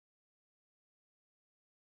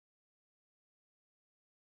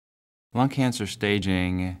Lung cancer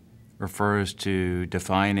staging refers to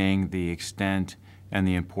defining the extent and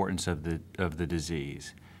the importance of the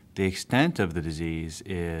disease. The extent of the disease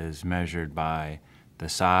is measured by the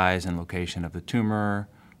size and location of the tumor,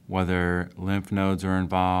 whether lymph nodes are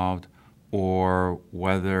involved, or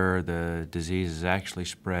whether the disease is actually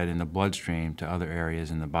spread in the bloodstream to other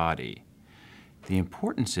areas in the body. The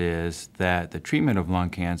importance is that the treatment of lung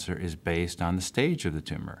cancer is based on the stage of the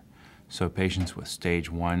tumor. So patients with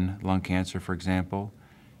stage 1 lung cancer, for example,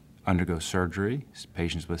 undergo surgery.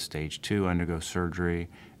 Patients with stage 2 undergo surgery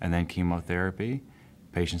and then chemotherapy.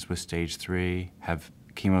 Patients with stage 3 have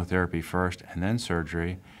chemotherapy first and then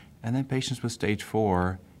surgery. And then patients with stage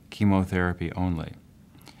 4, chemotherapy only.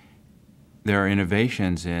 There are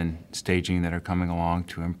innovations in staging that are coming along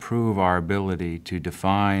to improve our ability to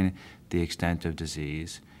define the extent of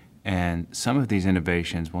disease. And some of these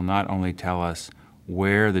innovations will not only tell us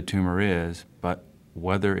where the tumor is, but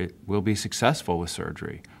whether it will be successful with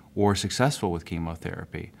surgery or successful with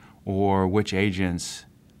chemotherapy, or which agents,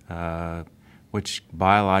 which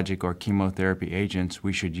biologic or chemotherapy agents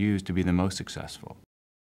we should use to be the most successful.